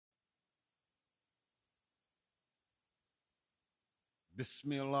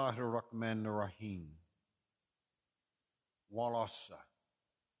Bismillahirrahmanirrahim. Walasa.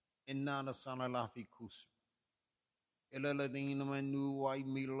 Inna nasana lafi kusr. Ilaladina manu wa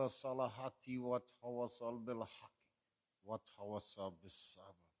imila salahati wa tawasal bil haqi wa tawasal bis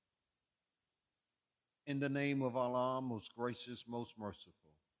sabr. In the name of Allah, most gracious, most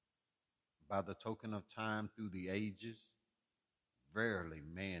merciful, by the token of time through the ages, verily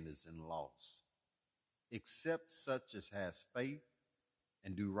man is in loss, except such as has faith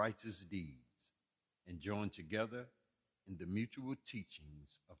and do righteous deeds, and join together in the mutual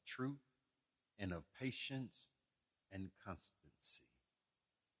teachings of truth and of patience and constancy.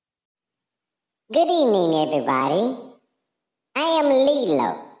 Good evening, everybody. I am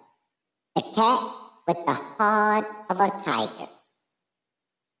Lilo, the cat with the heart of a tiger.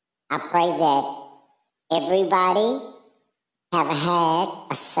 I pray that everybody have had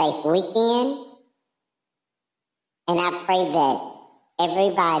a safe weekend, and I pray that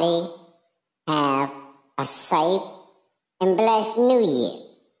everybody have a safe and blessed New Year.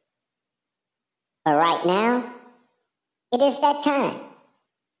 But right now, it is that time.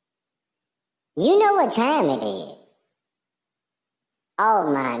 You know what time it is. Oh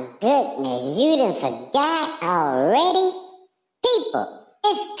my goodness, you done forgot already? People,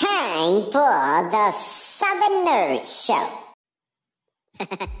 it's time for the Southern Nerd Show.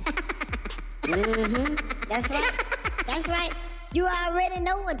 That's right. You already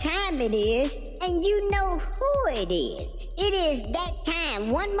know what time it is, and you know who it is. It is that time,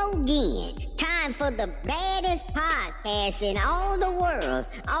 one more again. Time for the baddest podcast in all the world,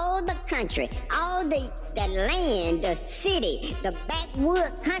 all the country, all the land, the city, the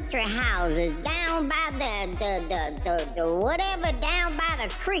backwood country houses down by the whatever down by the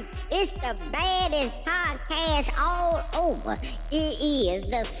creek. It's the baddest podcast all over. It is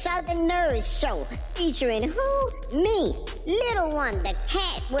the Southern Nerd Show, featuring who? Me, little one, the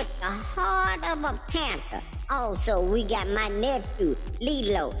cat with the heart of a panther. Also, we got my nephew,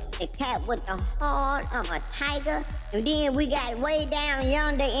 Lilo, the cat with the heart of a tiger. And then we got way down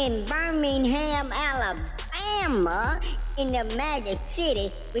yonder in Birmingham, Alabama, in the Magic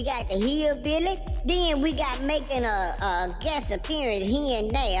City, we got the Hillbilly. Then we got making a guest appearance here and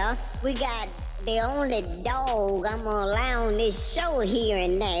there. We got the only dog I'm gonna allow on this show here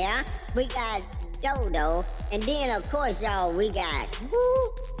and there. We got Dodo. And then, of course, y'all, we got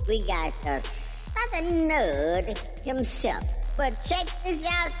the Southern Nerd himself. But check this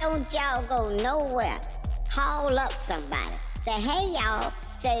out, don't y'all go nowhere. Call up somebody. Say, hey, y'all.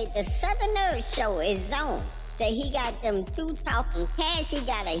 Say, the Southern Nerd Show is on. Say, he got them two talking cats. He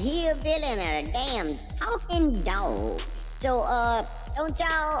got a hillbilly and a damn talking dog. So, don't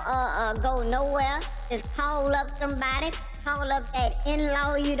y'all go nowhere. Just call up somebody. Call up that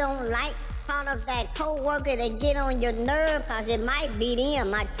in-law you don't like. Call up that co-worker that get on your nerve, cause it might be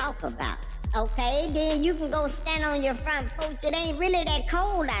them I talk about. Okay, then you can go stand on your front porch. It ain't really that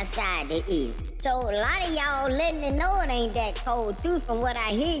cold outside to eat. So a lot of y'all letting it know it ain't that cold too. From what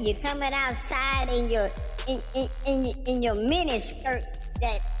I hear, you coming outside in your mini skirt.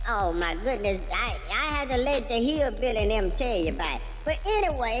 That, oh my goodness, I had to let the hillbilly and them tell you about it. But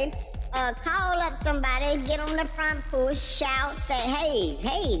anyway, call up somebody, get on the front porch, shout, say, hey,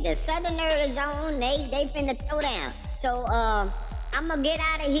 the Southern Nerd is on. They finna throw down. So I'm gonna get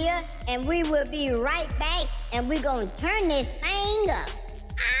out of here, and we will be right back, and we're gonna turn this thing up.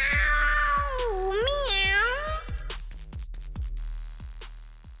 Ow, meow.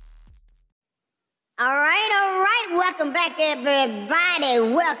 All right. Welcome back, everybody.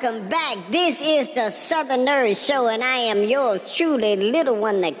 Welcome back. This is the Southern Nerd Show, and I am yours truly, little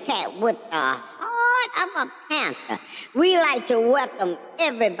one, the cat with the heart of a panther. We like to welcome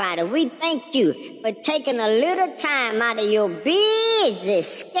everybody. We thank you for taking a little time out of your busy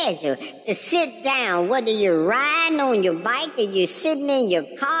schedule to sit down, whether you're riding on your bike or you're sitting in your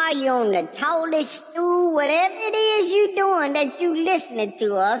car, you're on the toilet stool, whatever it is you're doing that you listening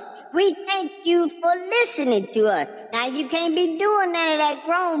to us. We thank you for listening to us. Now, you can't be doing none of that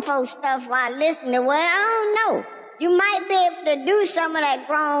grown folk stuff while listening. Well, I don't know. You might be able to do some of that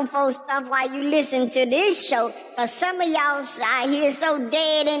grown folk stuff while you listen to this show. Cause some of y'all out here so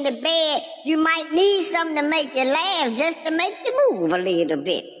dead in the bed, you might need something to make you laugh just to make you move a little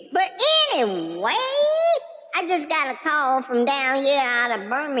bit. But anyway, I just got a call from down here out of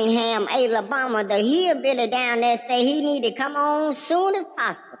Birmingham, Alabama. The hillbilly down there say he need to come on soon as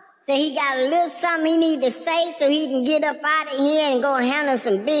possible. Say he got a little something he need to say so he can get up out of here and go handle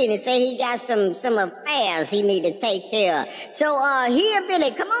some business. Say he got some affairs he need to take care of. So,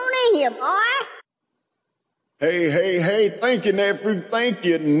 hillbilly, come on in here, boy. Hey, thank you, nephew.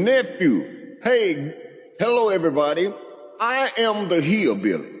 Hey, hello, everybody. I am the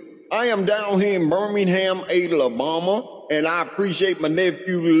hillbilly. I am down here in Birmingham, Alabama, and I appreciate my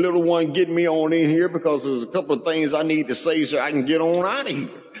nephew, the little one, getting me on in here because there's a couple of things I need to say so I can get on out of here.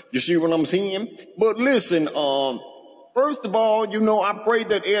 You see what I'm saying? But listen, first of all, I pray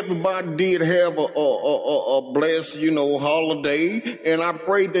that everybody did have a blessed, holiday. And I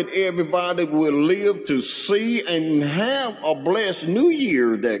pray that everybody will live to see and have a blessed new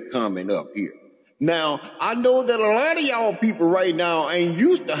year that coming up here. Now, I know that a lot of y'all people right now ain't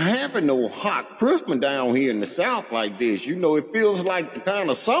used to having no hot Christmas down here in the South like this. It feels like the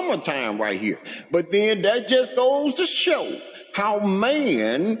kind of summertime right here. But then that just goes to show how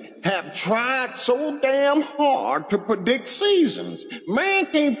man have tried so damn hard to predict seasons. Man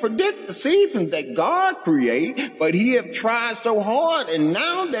can't predict the seasons that God create, but he have tried so hard, and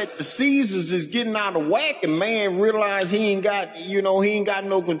now that the seasons is getting out of whack and man realize he ain't got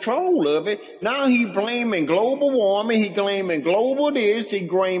no control of it, now he blaming global warming, he claiming global this, he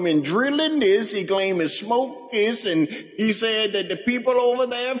claiming drilling this, he claiming smoke this, and he said that the people over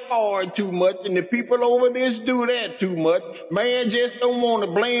there fart too much and the people over this do that too much. Man just don't want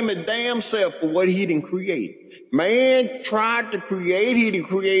to blame his damn self for what he done created. Man tried to create, he done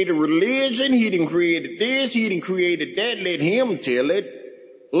created a religion, he done created this, he done created that, let him tell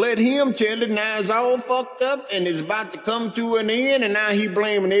it. Let him tell it. Now it's all fucked up and it's about to come to an end, and now he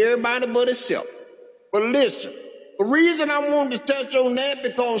blaming everybody but himself. But listen, the reason I wanted to touch on that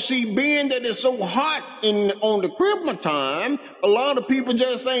because, see, being that it's so hot on the Christmas time, a lot of people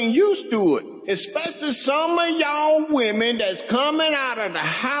just ain't used to it. Especially some of y'all women that's coming out of the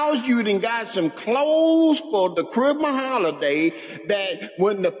house, you done got some clothes for the Christmas holiday that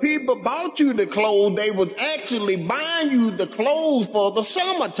when the people bought you the clothes, they was actually buying you the clothes for the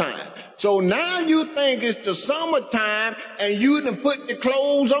summertime. So now you think it's the summertime and you done put the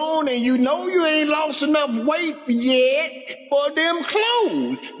clothes on and you know you ain't lost enough weight yet for them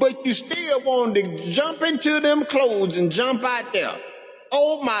clothes, but you still want to jump into them clothes and jump out there.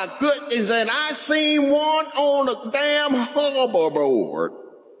 Oh my goodness, and I seen one on a damn hoverboard.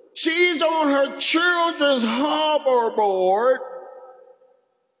 She's on her children's hoverboard.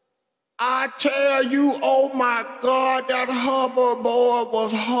 I tell you, oh my God, that hoverboard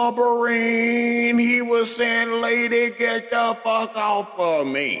was hovering. He was saying, lady, get the fuck off of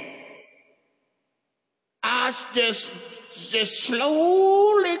me. I just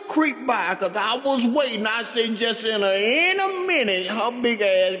slowly creep by because I was waiting. I said, just in a minute, her big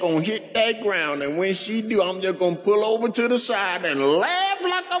ass gonna hit that ground. And when she do, I'm just gonna pull over to the side and laugh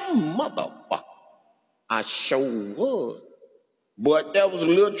like a motherfucker. I sure was. But there was a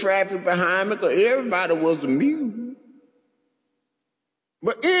little traffic behind me because everybody was amused.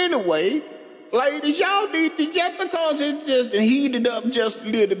 But anyway, ladies, y'all need to, just because it's just heated up just a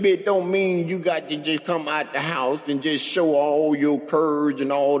little bit don't mean you got to just come out the house and just show all your curves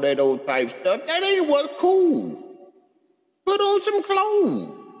and all that old type stuff. That ain't what's cool. Put on some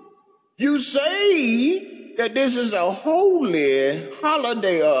clothes. You say that this is a holy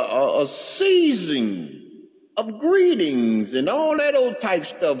holiday, a season of greetings and all that old type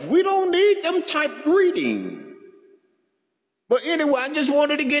stuff. We don't need them type greetings. But anyway, I just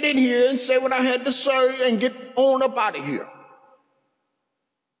wanted to get in here and say what I had to say and get on up out of here.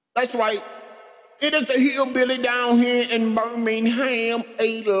 That's right. It is the hillbilly down here in Birmingham,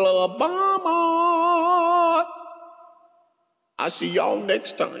 Alabama. I'll see y'all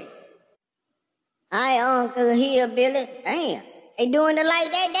next time. Hi, Uncle Hillbilly. Damn, they doing it like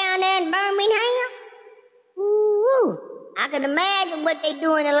that down there in Birmingham? Ooh, I can imagine what they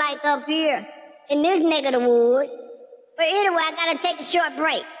doing it like up here in this neck of the woods. But anyway, I gotta take a short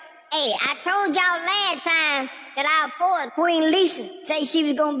break. Hey, I told y'all last time that our poet, Queen Lisa, say she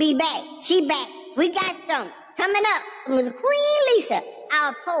was gonna be back. She back. We got some coming up. It was Queen Lisa,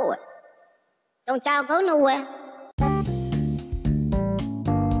 our poet. Don't y'all go nowhere.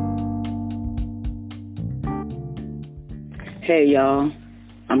 Hey, y'all.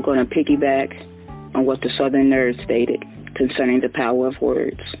 I'm gonna piggyback on what the Southern Nerd stated concerning the power of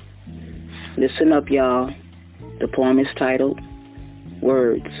words. Listen up, y'all. The poem is titled,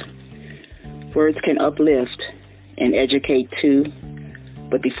 Words. Words can uplift and educate too,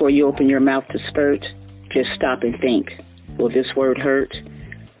 but before you open your mouth to spurt, just stop and think. Will this word hurt?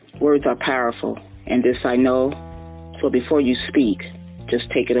 Words are powerful, and this I know, so before you speak,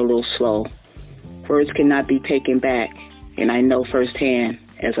 just take it a little slow. Words cannot be taken back, and I know firsthand,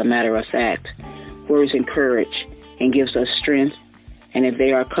 as a matter of fact, words encourage and gives us strength, and if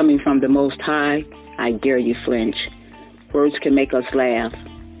they are coming from the Most High, I dare you flinch. Words can make us laugh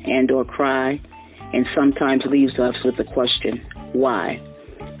and or cry, and sometimes leaves us with the question, why?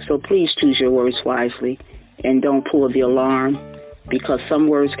 So please choose your words wisely and don't pull the alarm, because some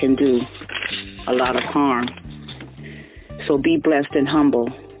words can do a lot of harm. So be blessed and humble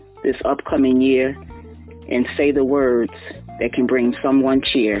this upcoming year and say the words that can bring someone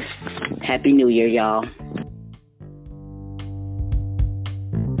cheer. Happy New Year, y'all.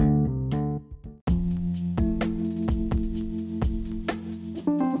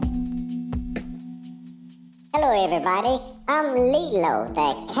 Hello, everybody. I'm Lilo,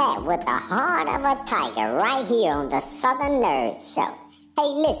 the cat with the heart of a tiger, right here on the Southern Nerd Show. Hey,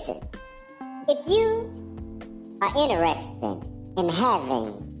 listen. If you are interested in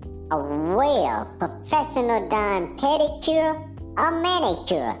having a professional done pedicure or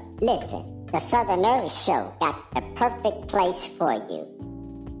manicure, listen, the Southern Nerd Show got the perfect place for you.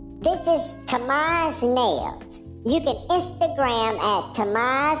 This is Tamaz Nails. You can Instagram at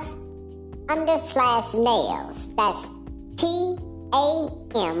Tamaz _nails. That's TAMIAZ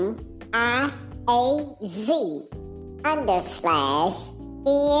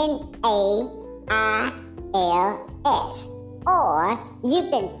 _NAILS. Or you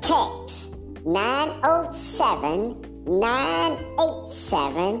can text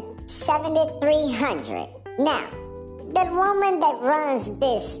 907-987-7300. Now, the woman that runs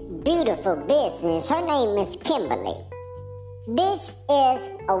this beautiful business, her name is Kimberly. This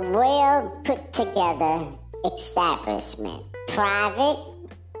is a well put together establishment. Private,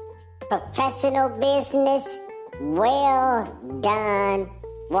 professional business, well done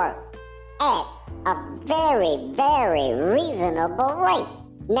work at a very, very reasonable rate.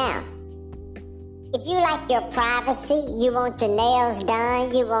 Now, if you like your privacy, you want your nails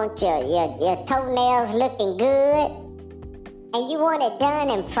done, you want your toenails looking good, and you want it done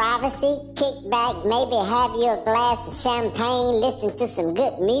in privacy, kick back, maybe have you a glass of champagne, listen to some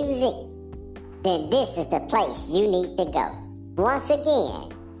good music, then this is the place you need to go. Once again,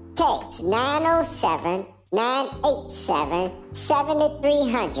 text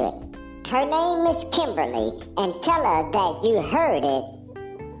 907-987-7300. Her name is Kimberly, and tell her that you heard it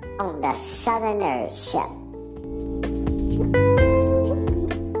on the Southern Nerd Show.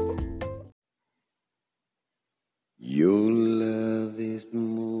 Your love is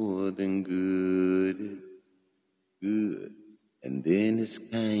more than good, good. And then it's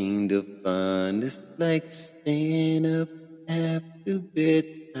kind of fun. It's like staying up after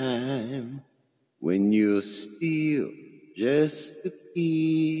bedtime when you're still just a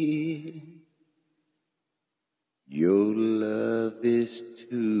kid. Your love is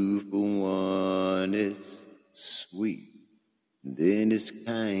 2 for 1. It's sweet. Then it's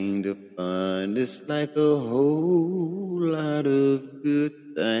kind of fun. It's like a whole lot of good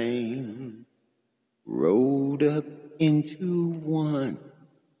things rolled up into one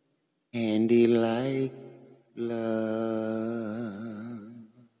candy like love.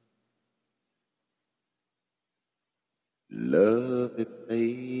 Love had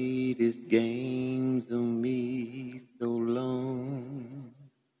played its games on me so long,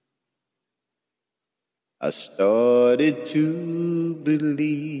 I started to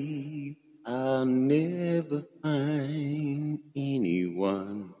believe I'll never find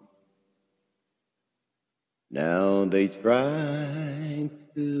anyone. Now they try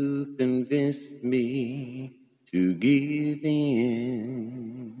to convince me to give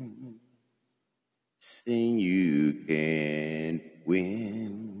in, saying you can't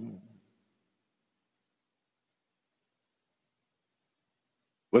win.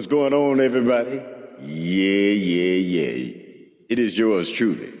 What's going on, everybody? Yeah. It is yours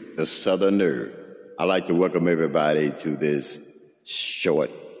truly, the Southern Nerd. I'd like to welcome everybody to this short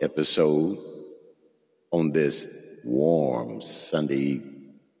episode on this warm Sunday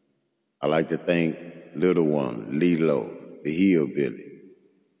evening. I'd like to thank Little One, Lilo, the Hillbilly,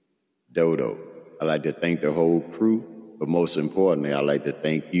 Dodo. I'd like to thank the whole crew, but most importantly, I'd like to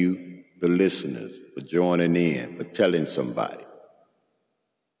thank you, the listeners, for joining in, for telling somebody.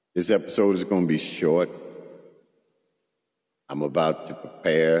 This episode is going to be short. I'm about to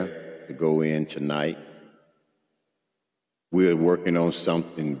prepare to go in tonight. We're working on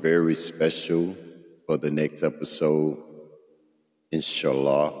something very special for the next episode,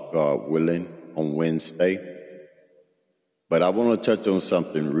 inshallah, God willing, on Wednesday. But I want to touch on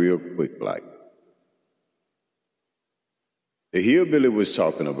something real quick, like the Hillbilly was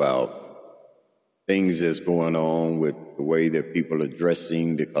talking about things that's going on with the way that people are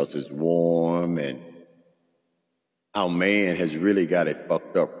dressing because it's warm, and how man has really got it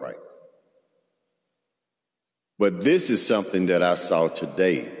fucked up right. But this is something that I saw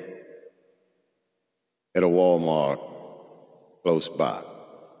today at a Walmart close by.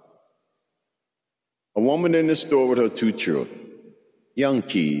 A woman in the store with her 2 children, young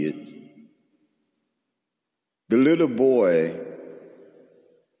kids. The little boy,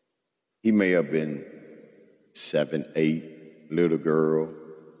 he may have been 7, 8, little girl,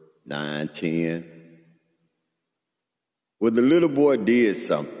 9, 10. Well, the little boy did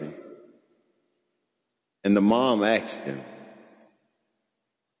something, and the mom asked him,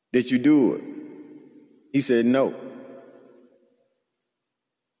 "Did you do it?" He said, "No."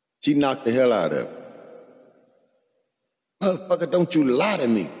 She knocked the hell out of him. "Motherfucker, don't you lie to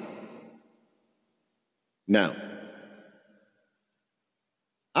me." Now,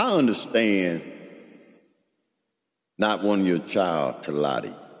 I understand not wanting your child to lie to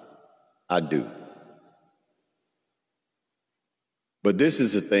you. I do. But this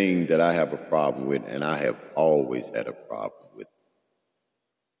is a thing that I have a problem with, and I have always had a problem with.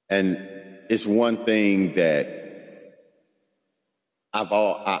 And it's one thing that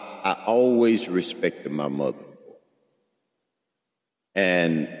I always respected my mother.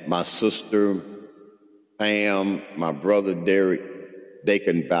 And my sister, Pam, my brother Derek, they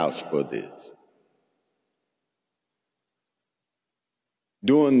can vouch for this.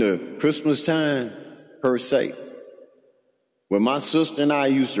 During the Christmas time, per se, when my sister and I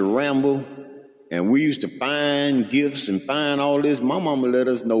used to ramble and we used to find gifts and find all this, my mama let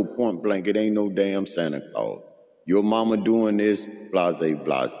us know point blank, it ain't no damn Santa Claus. Your mama doing this, blase,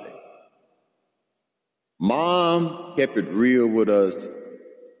 blase. Mom kept it real with us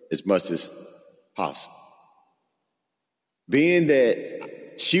as much as possible. Being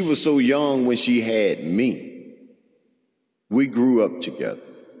that she was so young when she had me, we grew up together.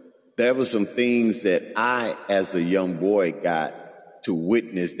 There were some things that I, as a young boy, got to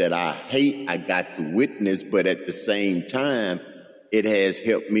witness that I got to witness, but at the same time, it has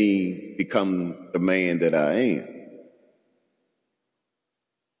helped me become the man that I am.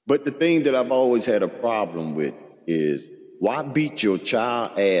 But the thing that I've always had a problem with is, why beat your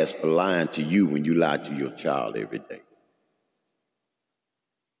child ass for lying to you when you lie to your child every day?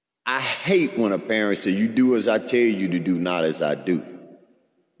 I hate when a parent says, "You do as I tell you to do, not as I do."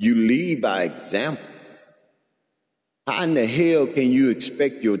 You lead by example. How in the hell can you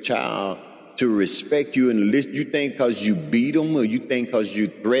expect your child to respect you and listen? You think because you beat them, or you think because you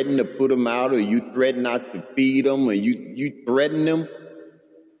threaten to put them out, or you threaten not to feed them, or you threaten them?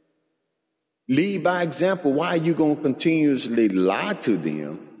 Lead by example. Why are you going to continuously lie to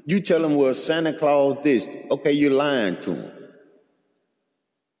them? You tell them, "Well, Santa Claus this." Okay, you're lying to them.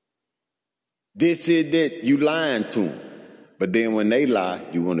 This is that, you lying to them. But then when they lie,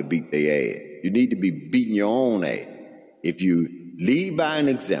 you want to beat their ass. You need to be beating your own ass. If you lead by an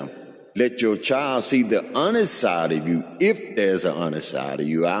example, let your child see the honest side of you, if there's an honest side of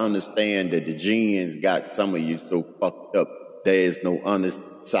you. I understand that the genes got some of you so fucked up, there is no honest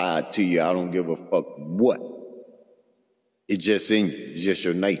side to you. I don't give a fuck what. It's just in you. It's just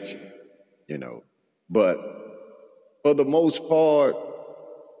your nature, you know. But for the most part,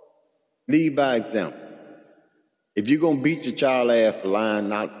 lead by example. If you're going to beat your child ass for lying,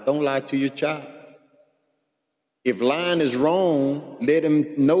 don't lie to your child. If lying is wrong, let them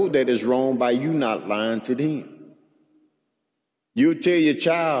know that it's wrong by you not lying to them. You tell your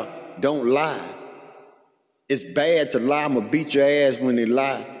child, "Don't lie. It's bad to lie. I'm going to beat your ass when they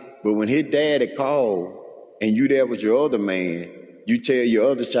lie." But when his daddy called and you there with your other man, you tell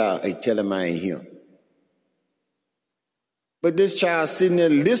your other child, "Hey, tell him I ain't him." But this child sitting there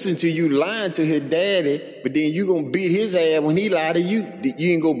listening to you lying to his daddy, but then you going to beat his ass when he lie to you.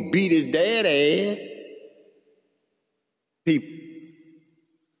 You ain't going to beat his daddy ass. People,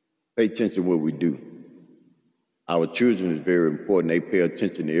 pay attention to what we do. Our children is very important. They pay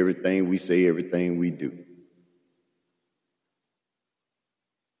attention to everything we say, everything we do.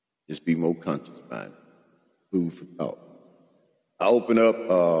 Just be more conscious about it. Food for thought. I open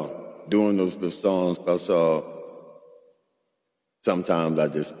up doing those songs because sometimes I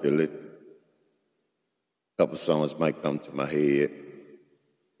just feel it. A couple songs might come to my head.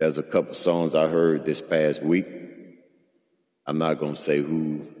 There's a couple songs I heard this past week. I'm not going to say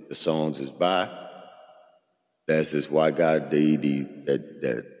who the songs is by. That's this white guy,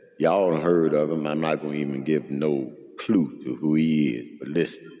 that y'all heard of him. I'm not going to even give no clue to who he is. But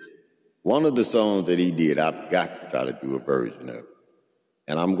listen, one of the songs that he did, I've got to try to do a version of it.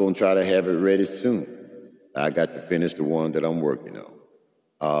 And I'm going to try to have it ready soon. I got to finish the one that I'm working on.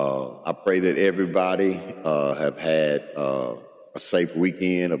 I pray that everybody have had a safe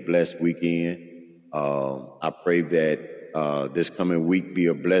weekend, a blessed weekend. I pray that this coming week be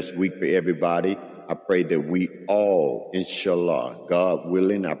a blessed week for everybody. I pray that we all, inshallah, God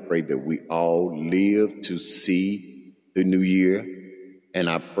willing, I pray that we all live to see the new year. And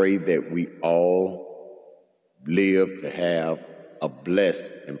I pray that we all live to have a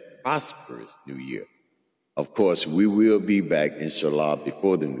blessed and prosperous new year. Of course, we will be back, inshallah,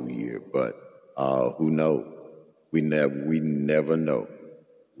 before the new year, but who knows? We never know.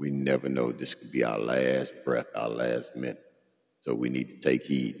 We never know. This could be our last breath, our last minute. So we need to take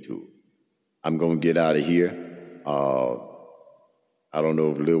heed to it. I'm going to get out of here. I don't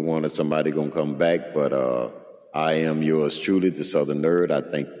know if Lil One or somebody going to come back, but I am yours truly, the Southern Nerd. I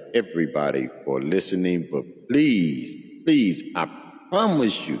thank everybody for listening, but please, I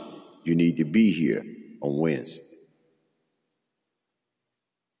promise you, you need to be here on Wednesday.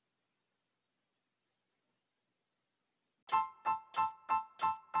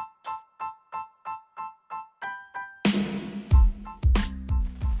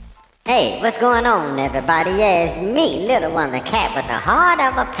 Hey, what's going on, everybody? Yeah, it's me, Little One, the cat with the heart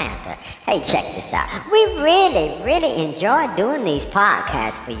of a panther. Hey, check this out. We really enjoy doing these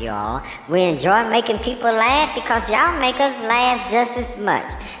podcasts for y'all. We enjoy making people laugh because y'all make us laugh just as much.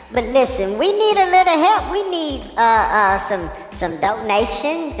 But listen, we need a little help. We need some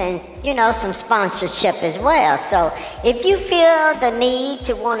donations and, some sponsorship as well. So if you feel the need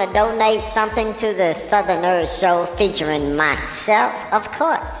to want to donate something to the Southern Nerd Show featuring myself, of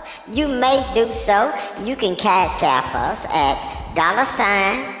course, you may do so. You can cash app us at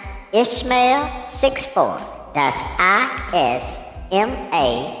 $Ishmael64. That's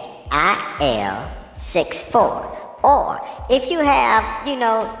ISMAIL 64. Or if you have,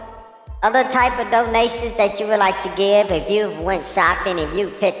 other type of donations that you would like to give, if you went shopping, if you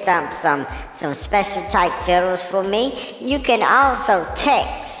picked up some special type fiddles for me, you can also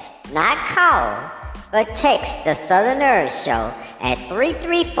text, not call, but text the Southern Nerd Show at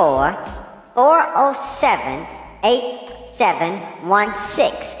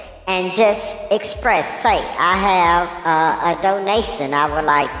 334-407-8716 and just express, say, I have a donation I would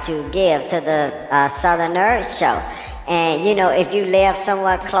like to give to the Southern Nerd Show. And, if you live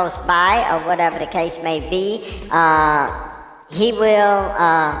somewhere close by or whatever the case may be, he will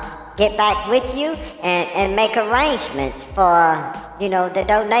get back with you and make arrangements for, the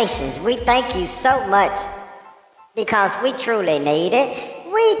donations. We thank you so much because we truly need it.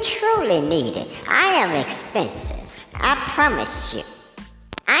 We truly need it. I am expensive. I promise you.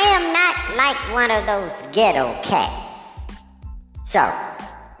 I am not like one of those ghetto cats. So,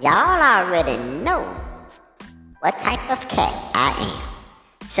 y'all already know what type of cat I am.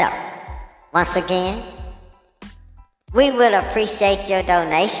 So, once again, we will appreciate your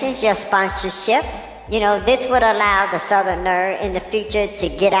donations, your sponsorship. This would allow the Southern Nerd in the future to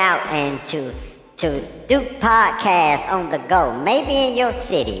get out and to do podcasts on the go. Maybe in your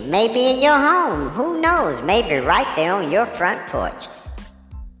city, maybe in your home. Who knows? Maybe right there on your front porch.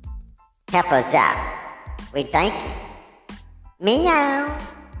 Help us out. We thank you. Meow.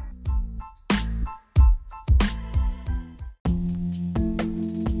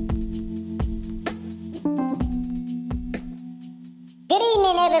 Good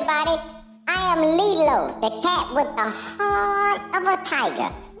evening, everybody. I am Lilo, the cat with the heart of a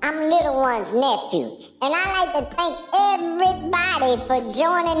tiger. I'm Little One's nephew, and I like to thank everybody for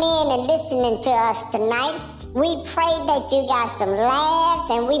joining in and listening to us tonight. We pray that you got some laughs,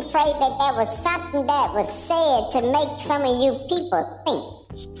 and we pray that there was something that was said to make some of you people think.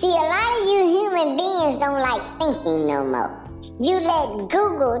 See, a lot of you human beings don't like thinking no more. You let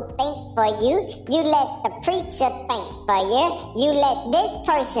Google think for you. You let the preacher think for you. You let this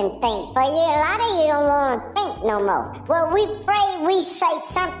person think for you. A lot of you don't want to think no more. Well, we pray we say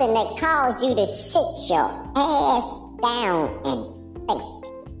something that calls you to sit your ass down and think.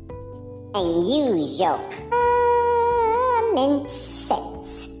 And use your common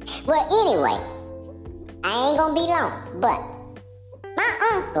sense. Well, anyway, I ain't gonna be long, but my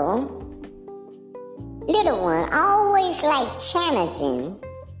uncle, Little One, always like challenging.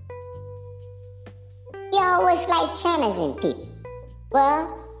 He always like challenging people. Well,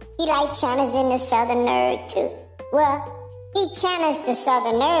 he like challenging the Southern Nerd too. Well, he challenged the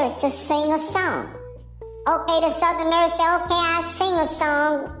Southern Nerd to sing a song. Okay, the Southern Nerd said, okay, I'll sing a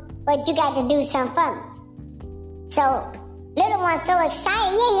song, but you got to do something for me. So, Little One's so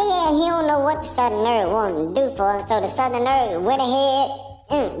excited, yeah, he don't know what the Southern Nerd wanted to do for him. So the Southern Nerd went ahead,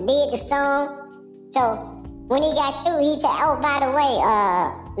 did the song. So, when he got through, he said, oh, by the way,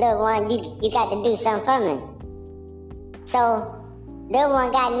 Little One, you got to do something for me. So, Little One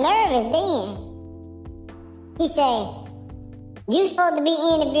got nervous then. He said, you supposed to be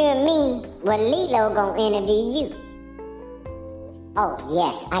interviewing me, but Lilo gonna interview you. Oh,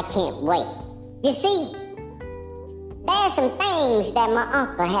 yes, I can't wait. You see, there's some things that my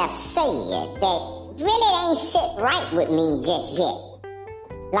uncle have said that really ain't sit right with me just yet.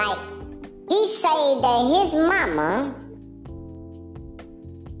 Like, he said that his mama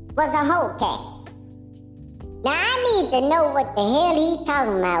was a hoe cat. Now I need to know what the hell he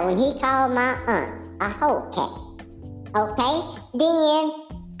talking about when he called my aunt a hoe cat. Okay? Then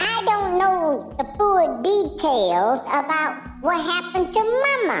I don't know the full details about what happened to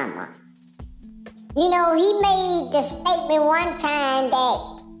my mama. You know, he made the statement one time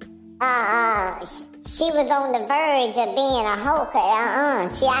that she was on the verge of being a hoe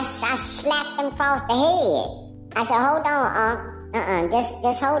cat. See, I slapped him across the head. I said, hold on,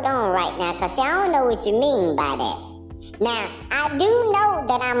 just hold on right now, because I don't know what you mean by that. Now, I do know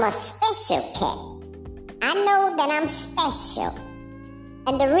that I'm a special cat. I know that I'm special.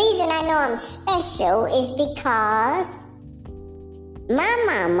 And the reason I know I'm special is because my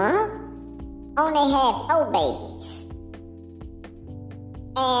mama only had 4 babies.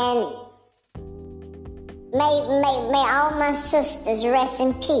 And may all my sisters rest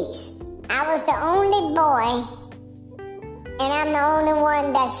in peace. I was the only boy, and I'm the only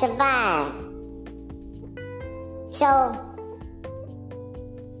one that survived. So,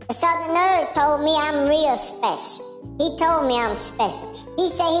 the Southern Nerd told me I'm real special. He told me I'm special. He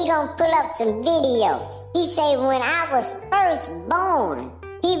said he gonna pull up some video. He said when I was first born,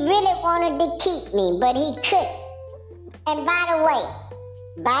 he really wanted to keep me, but he couldn't. And by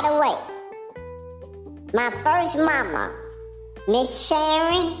the way, my first mama, Miss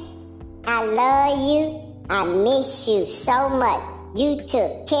Sharon, I love you. I miss you so much. You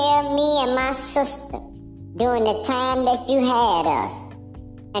took care of me and my sister during the time that you had us.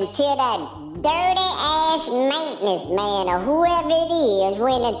 Until that dirty ass maintenance man or whoever it is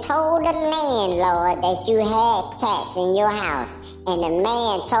went and told the landlord that you had cats in your house. And the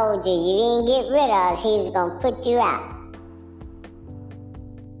man told you didn't get rid of us, he was gonna put you out.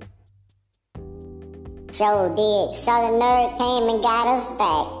 So did. Southern Nerd came and got us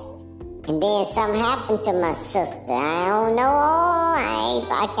back. And then something happened to my sister. I don't know.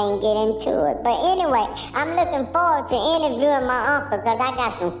 I can't get into it. But anyway, I'm looking forward to interviewing my uncle because I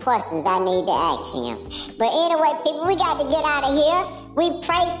got some questions I need to ask him. But anyway, people, we got to get out of here. We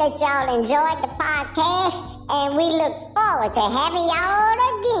pray that y'all enjoyed the podcast, and we look forward to having y'all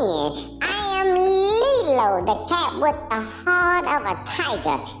again. I am Lilo, the cat with the heart of a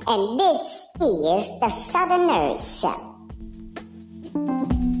tiger, and this is the Southern Nerd Show.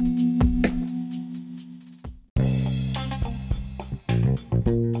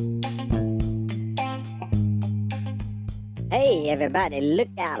 Hey everybody, look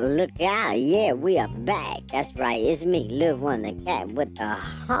out, yeah, we are back. That's right, it's me, Lil One, the cat with the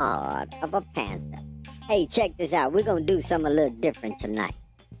heart of a panther. Hey, check this out, we're gonna do something a little different tonight.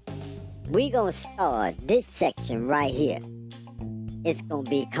 We're gonna start this section right here. It's gonna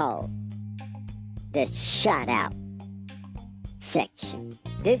be called the shout out section.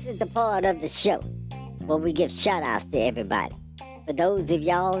 This is the part of the show where we give shout outs to everybody. For those of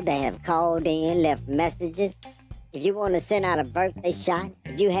y'all that have called in, left messages, if you want to send out a birthday shot,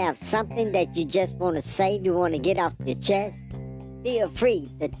 if you have something that you just want to say, you want to get off your chest, feel free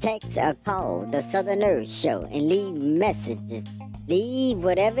to text or call the Southern Nerd Show and leave messages. Leave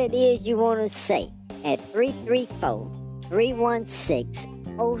whatever it is you want to say at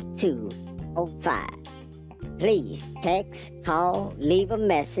 334-316-0205. Please text, call, leave a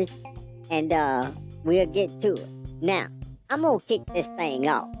message, and we'll get to it. Now, I'm going to kick this thing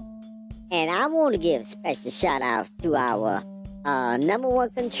off. And I want to give special shout-outs to our number one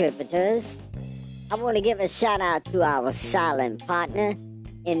contributors. I want to give a shout-out to our silent partner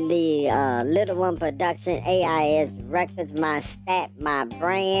in the Little One Production, AIS Records, my stat, my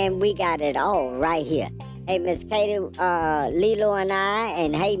brand. We got it all right here. Hey, Miss Katie, Lilo and I,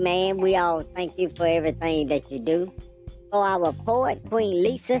 and hey, man, we all thank you for everything that you do. For our poet, Queen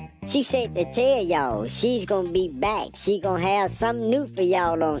Lisa, she said to tell y'all she's going to be back. She going to have something new for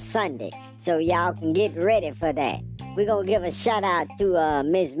y'all on Sunday. So y'all can get ready for that. We're going to give a shout out to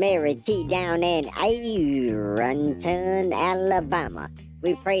Miss Mary T down in Ironton, Alabama.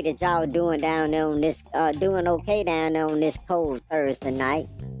 We pray that y'all doing down there on this, doing okay down there on this cold Thursday night.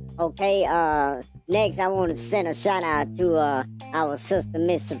 Okay, next I want to send a shout out to our sister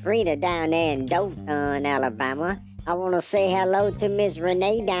Miss Sabrina down there in Dothan, Alabama. I want to say hello to Miss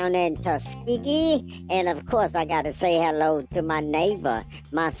Renee down there in Tuskegee. And of course, I got to say hello to my neighbor,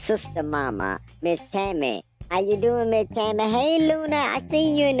 my sister mama, Miss Tammy. How you doing, Miss Tammy? Hey, Luna, I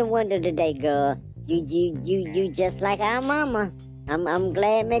seen you in the window today, girl. You just like our mama. I'm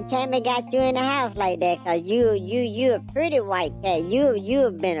glad Miss Tammy got you in the house like that, cause you a pretty white cat.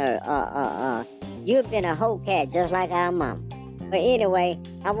 You've been a whole cat just like our mama. But anyway,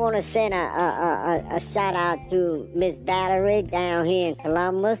 I want to send a shout out to Miss Valerie down here in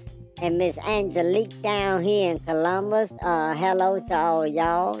Columbus and Miss Angelique down here in Columbus. Hello to all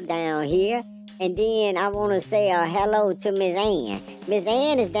y'all down here. And then I want to say hello to Miss Ann. Miss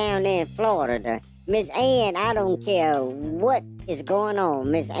Ann is down there in Florida. Miss Ann, I don't care what is going on.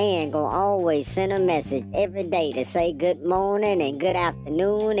 Miss Ann gonna always send a message every day to say good morning and good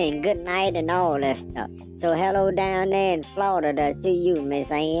afternoon and good night and all that stuff. So hello down there in Florida to you, Miss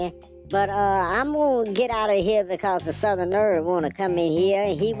Ann. But I'm gonna get out of here because the Southern Nerd wanna come in here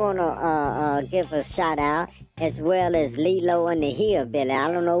and he wanna give a shout out, as well as Lilo and the Hillbilly.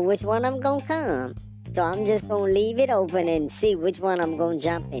 I don't know which one I'm gonna come, so I'm just gonna leave it open and see which one I'm gonna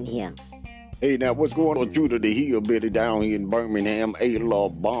jump in here. Hey, now, what's going on, Judah the Hillbilly down here in Birmingham,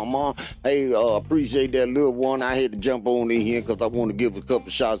 Alabama? Hey, appreciate that little one. I had to jump on in here because I want to give a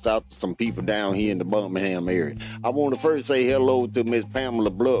couple shots out to some people down here in the Birmingham area. I want to first say hello to Miss Pamela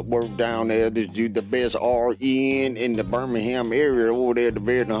Bloodworth down there. This is the best RN in the Birmingham area over there at the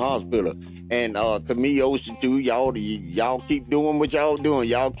Veteran Hospital. And to me, Ocean too, y'all keep doing what y'all doing.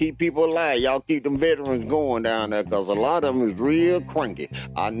 Y'all keep people alive. Y'all keep them veterans going down there because a lot of them is real cranky.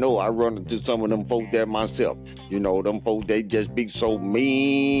 I know I run into some of them folk there myself. You know, them folk, they just be so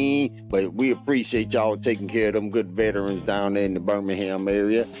mean. But we appreciate y'all taking care of them good veterans down there in the Birmingham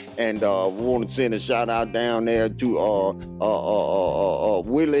area. And we want to send a shout out down there to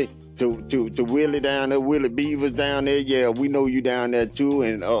Willie. To Willie down there, Willie Beavers down there. Yeah, we know you down there too.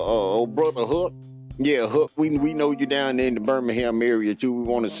 And brother Hook. Yeah, Hook, we know you down there in the Birmingham area too. We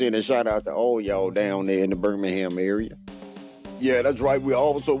want to send a shout out to all y'all down there in the Birmingham area. Yeah, that's right. We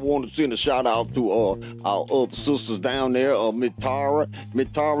also want to send a shout out to our other sisters down there, Miss Tara.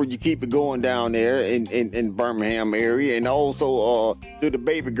 Miss Tara, you keep it going down there in Birmingham area. And also to the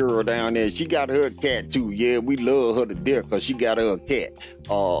baby girl down there. She got her cat too. Yeah, we love her to death because she got her cat.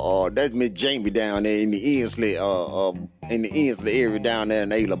 That's Miss Jamie down there in the Inslee area down there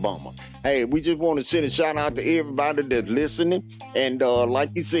in Alabama. Hey, we just want to send a shout out to everybody that's listening. And like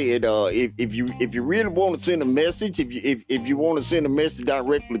you said, if you really want to send a message, if you want to send a message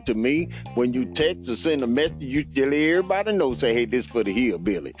directly to me, when you text or send a message, you tell everybody know, say, hey, this for the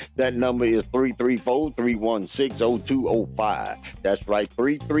Hillbilly. That number is 334-316-0205. That's right,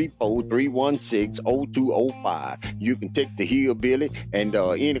 334-316-0205. You can text the Hillbilly, and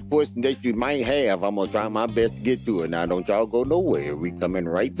any question that you might have, I'm going to try my best to get to it. Now, don't y'all go nowhere. We coming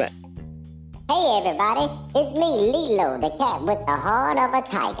right back. Hey everybody, it's me, Lilo, the cat with the heart of a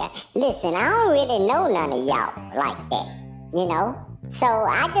tiger. Listen, I don't really know none of y'all like that, you know? So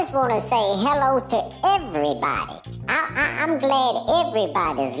I just want to say hello to everybody. I'm glad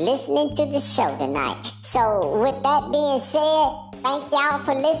everybody's listening to the show tonight. So with that being said, thank y'all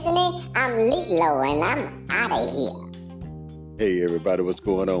for listening. I'm Lilo and I'm out of here. Hey everybody, what's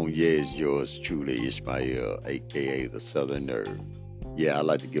going on? Yeah, it's yours truly, Ishmael, aka the Southern Nerd. Yeah, I'd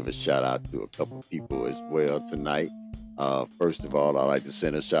like to give a shout out to a couple people as well tonight. First of all, I'd like to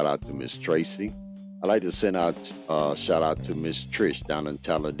send a shout out to Miss Tracy. I'd like to send out a shout out to Miss Trish down in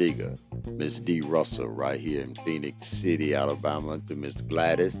Talladega, Miss D. Russell right here in Phoenix City, Alabama, to Miss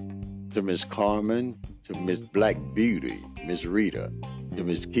Gladys, to Miss Carmen, to Miss Black Beauty, Miss Rita, to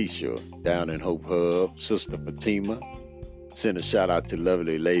Miss Keisha down in Hope Hub, Sister Fatima. Send a shout out to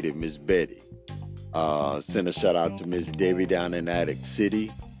lovely lady Miss Betty. Send a shout out to Miss Debbie down in Attic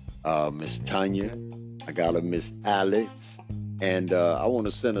City, Miss Tanya. I got a Miss Alex. And I want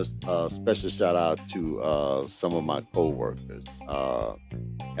to send a special shout out to some of my co-workers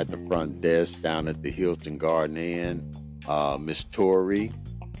at the front desk down at the Hilton Garden Inn, Miss Tori.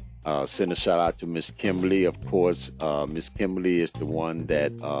 Send a shout out to Miss Kimberly. Of course, Miss Kimberly is the one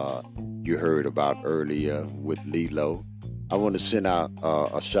that you heard about earlier with Lilo. I want to send out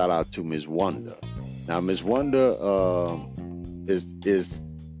a shout out to Miss Wonder. Now, Miss Wonder is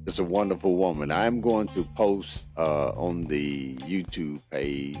a wonderful woman. I'm going to post on the YouTube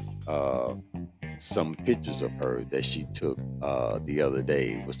page some pictures of her that she took the other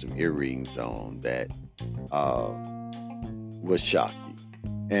day with some earrings on that was shocking.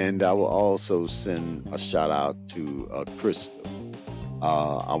 And I will also send a shout out to Crystal.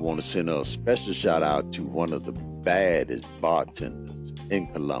 I want to send a special shout out to one of the baddest bartenders in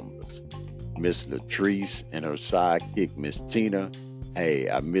Columbus, Miss Latrice, and her sidekick, Miss Tina. Hey,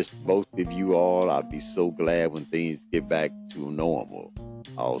 I missed both of you all. I'll be so glad when things get back to normal.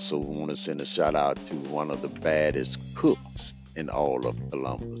 I also want to send a shout out to one of the baddest cooks in all of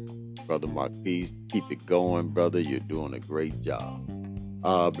Columbus, Brother Marquise. Keep it going, brother. You're doing a great job.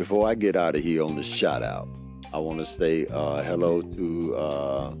 Before I get out of here on the shout out, I want to say hello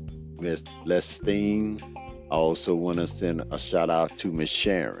to Miss Lestine. I also want to send a shout out to Miss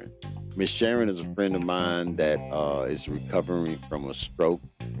Sharon. Miss Sharon is a friend of mine that is recovering from a stroke.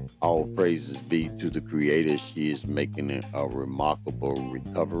 All praises be to the Creator. She is making a remarkable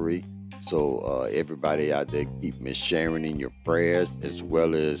recovery. So everybody out there, keep Miss Sharon in your prayers, as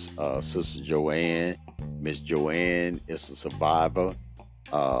well as Sister Joanne. Miss Joanne is a survivor.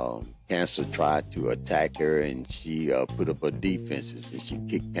 Cancer tried to attack her, and she put up her defenses, and she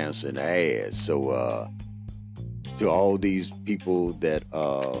kicked cancer in the ass. So to all these people that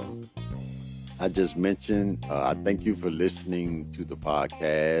I just mentioned, I thank you for listening to the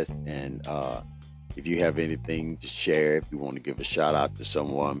podcast. And if you have anything to share, if you want to give a shout out to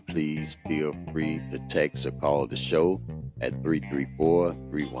someone, please feel free to text or call the show at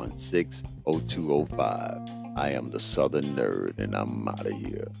 334-316-0205. I am the Southern Nerd, and I'm out of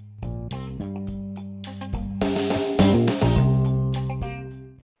here.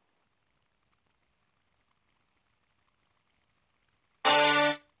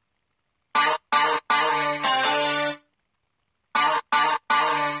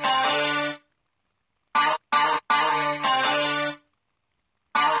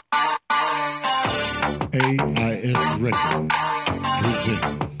 AIS Records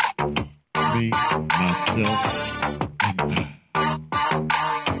presents Me, Myself, and I.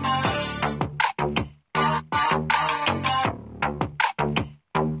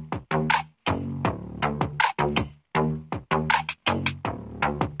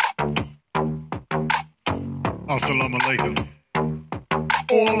 Assalamu alaikum.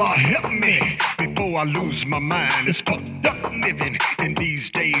 Allah help me before I lose my mind. It's fucked up living in these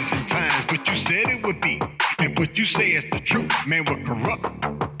days and times. What you said it would be, and what you say is the truth. Man, we're corrupt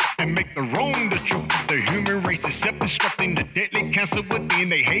and make the wrong the truth. The human race is self-destructing, the deadly cancer within.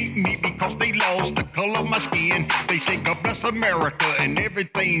 They hate me because they lost the color of my skin. They say God bless America and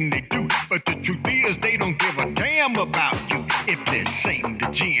everything they do, but the truth is they don't give a damn about you. If there's Satan, the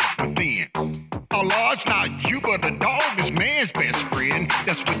jinns within. Allah's not you, but a dog is man's best friend.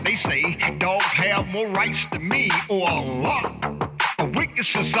 That's what they say. Dogs have more rights than me or Allah. A wicked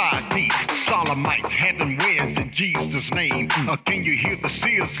society. Sodomites having wins in Jesus' name. Can you hear the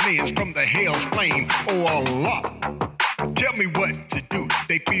sizzlings from the hell's flame? Oh Allah, tell me what to do.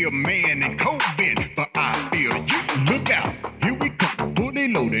 They fear man and COVID, but I fear you. Look out, here we come, fully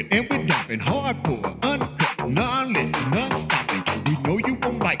loaded, and we're dumping hardcore, uncut, non-lit, non-stopping. We know you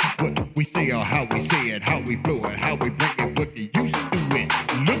won't like what we say or how we say it, how we blow it, how we bring it, what they used to do it.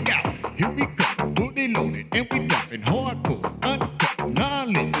 Look out, here we come, fully loaded, and we're dumping hardcore, uncut,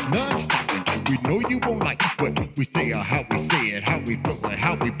 non-lit, non-stopping. We know you won't like what we say or how we say it, how we blow it,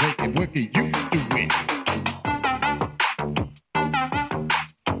 how we bring it, what they used to do it.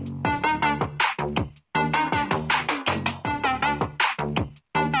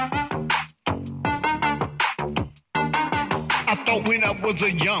 I thought when I was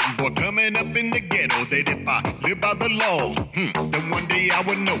a young boy coming up in the ghetto that if I live by the laws, then one day I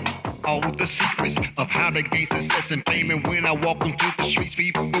would know all the secrets of how to gain success and fame. And when I walk into the streets,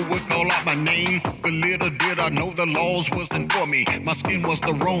 people would call out my name. But little did I know the laws wasn't for me. My skin was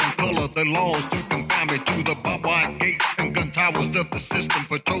the wrong color. The laws to confine me to the barbed wire gates and gun towers of the system.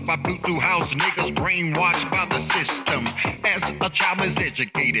 Patrolled by Bluetooth house niggas, brainwashed by the system. As a child was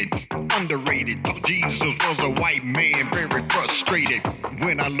educated, underrated. Thought Jesus was a white man, very frustrated.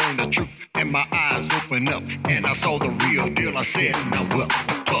 When I learned the truth and my eyes opened up and I saw the real deal, I said, now what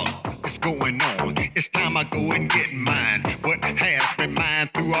the fuck is going on? It's time I go and get mine. What has been mine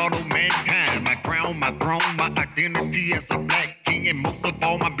through all of mankind? My crown, my throne, my identity as a black king, and most of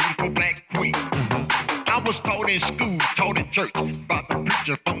all, my beautiful black queen. I was taught in school, taught in church by the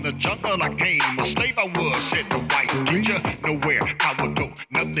preacher. From the jungle I came, a slave I was, said the white preacher. Nowhere I would go,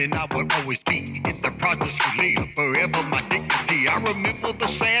 nothing I would always be. In the projects we live, forever my dignity. I remember the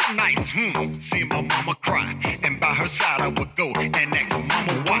sad nights, seeing my mama cry, and by her side I would go and ask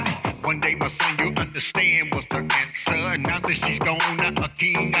mama why. One day my son, you understand, was her answer. Now that she's gone, now a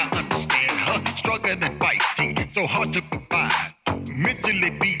king, I understand her. Struggling and fighting, so hard to provide. Mentally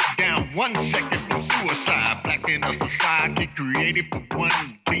beat down 1 second from suicide. Black in a society created for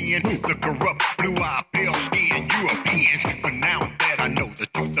one being. The corrupt, blue-eyed, pale-skinned Europeans. But now that I know the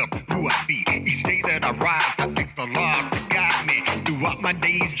truth of who I be, each day that I rise, I thank the Lord to guide me throughout my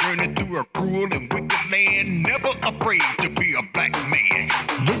day's journey through a cruel and wicked land. Never afraid to be a black man.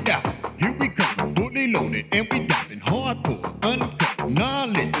 Look out, here we come, fully loaded, and we dumping hardcore, uncut,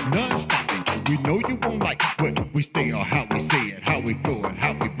 non-lit, non-stopping. We know you won't like what we say or how we say it, how we blow it,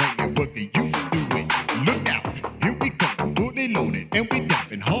 how we bring it, what they used to do it. Look out, here we come, fully loaded, and we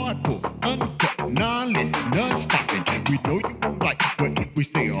dumping hardcore, uncut, non-lit, non-stopping. We know you won't like what we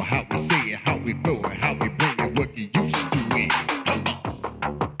say or how we say it, how we blow it, how we bring it, what they used to do it.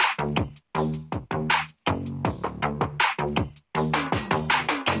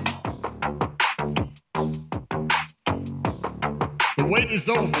 The wait is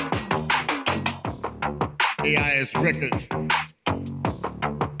over. AIS Records.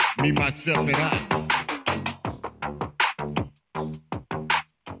 Me, myself, and I.